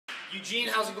Eugene,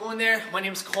 how's it going there? My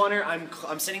name's Connor.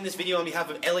 I'm sending this video on behalf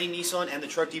of LA Nissan and the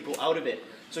Truck Depot Out of It.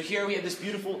 So here we have this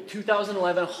beautiful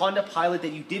 2011 Honda Pilot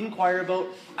that you did inquire about.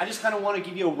 I just kind of want to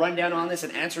give you a rundown on this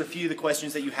and answer a few of the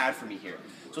questions that you had for me here.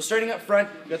 So starting up front,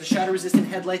 you got the shadow resistant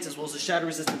headlights as well as the shadow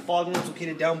resistant fog lamps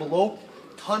located down below.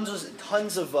 Tons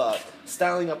of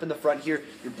styling up in the front here.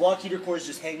 Your block heater core is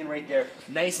just hanging right there,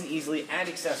 nice and easily and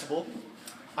accessible.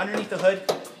 Underneath the hood,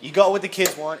 you got what the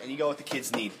kids want and you got what the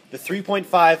kids need. The 3.5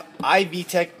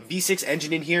 iVTEC V6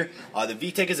 engine in here. The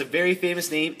VTEC is a very famous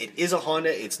name. It is a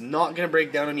Honda. It's not going to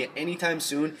break down on you anytime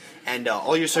soon. And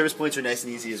all your service points are nice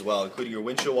and easy as well, including your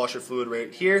windshield washer fluid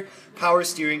right here, power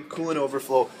steering, coolant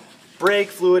overflow, brake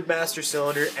fluid, master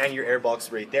cylinder, and your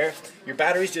airbox right there. Your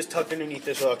battery's just tucked underneath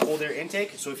this cold air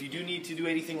intake. So if you do need to do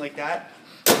anything like that,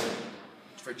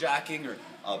 for jacking or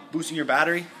boosting your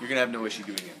battery, you're going to have no issue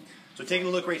doing it. So taking a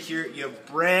look right here, you have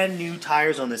brand new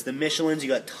tires on this. The Michelins, you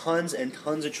got tons and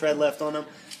tons of tread left on them.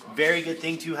 Very good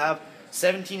thing to have.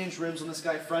 17-inch rims on this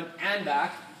guy, front and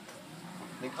back.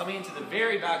 Then coming into the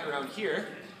very back around here,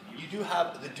 you do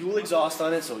have the dual exhaust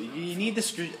on it, so you need the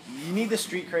street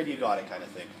cred, you got it kind of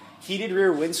thing. Heated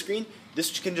rear windscreen.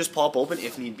 This can just pop open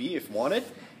if need be, if wanted.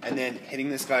 And then hitting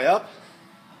this guy up,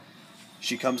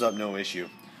 she comes up no issue.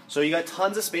 So you got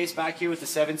tons of space back here with the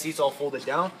 7 seats all folded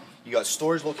down. You got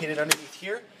storage located underneath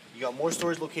here. You got more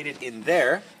storage located in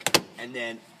there. And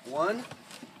then 1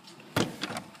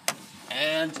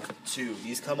 and 2.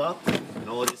 These come up. And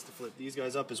all it is to flip these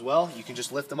guys up as well. You can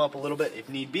just lift them up a little bit if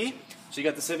need be. So you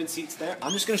got the 7 seats there.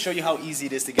 I'm just going to show you how easy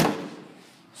it is to get them.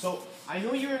 So I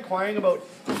know you're inquiring about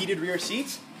heated rear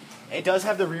seats. It does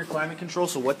have the rear climate control.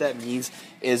 So what that means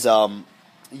is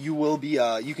you will be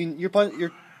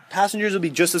your passengers will be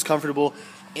just as comfortable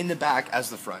in the back as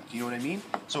the front. You know what I mean?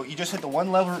 So you just hit the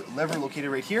one lever located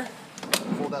right here.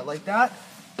 Fold that like that.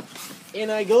 In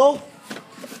I go.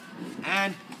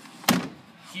 And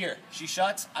here, she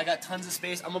shuts. I got tons of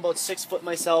space. I'm about 6 foot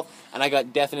myself, and I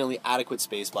got definitely adequate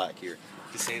space back here,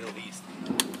 to say the least.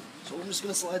 So I'm just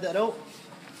gonna slide that out.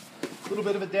 A little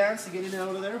bit of a dance to get in and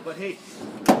out of there, but hey,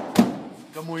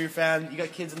 come where you're fan. You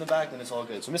got kids in the back, then it's all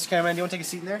good. So Mr. Cameraman, do you want to take a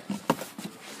seat in there?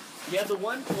 You have the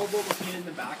one 12-volt located in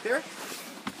the back there,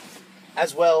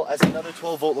 as well as another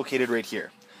 12-volt located right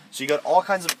here. So you got all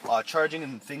kinds of charging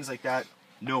and things like that,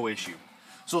 no issue.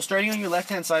 So starting on your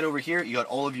left-hand side over here, you got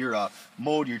all of your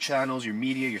mode, your channels, your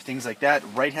media, your things like that.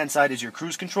 Right-hand side is your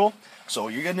cruise control. So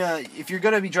you're gonna, if you're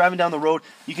gonna be driving down the road,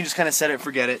 you can just kind of set it,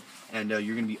 forget it, and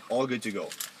you're gonna be all good to go.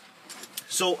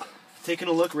 So taking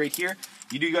a look right here,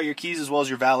 you do got your keys as well as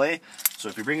your valet. So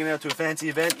if you're bringing it out to a fancy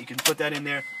event, you can put that in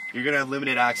there. You're going to have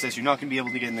limited access. You're not going to be able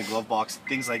to get in the glove box,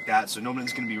 things like that. So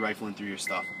nobody's going to be rifling through your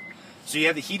stuff. So you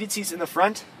have the heated seats in the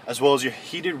front, as well as your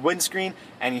heated windscreen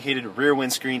and your heated rear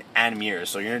windscreen and mirrors.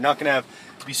 So you're not going to have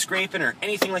to be scraping or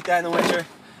anything like that in the winter.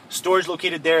 Storage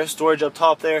located there, storage up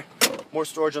top there, more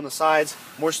storage on the sides,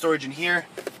 more storage in here,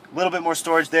 a little bit more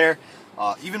storage there,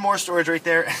 even more storage right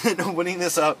there. And opening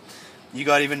this up, you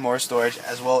got even more storage,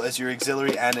 as well as your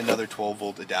auxiliary and another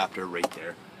 12-volt adapter right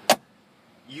there.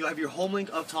 You have your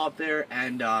HomeLink up top there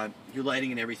and your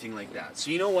lighting and everything like that.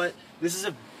 So you know what? This is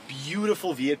a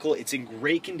beautiful vehicle. It's in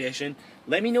great condition.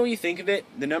 Let me know what you think of it.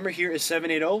 The number here is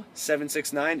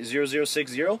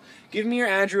 780-769-0060. Give me or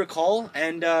Andrew a call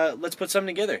and let's put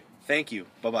something together. Thank you.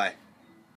 Bye-bye.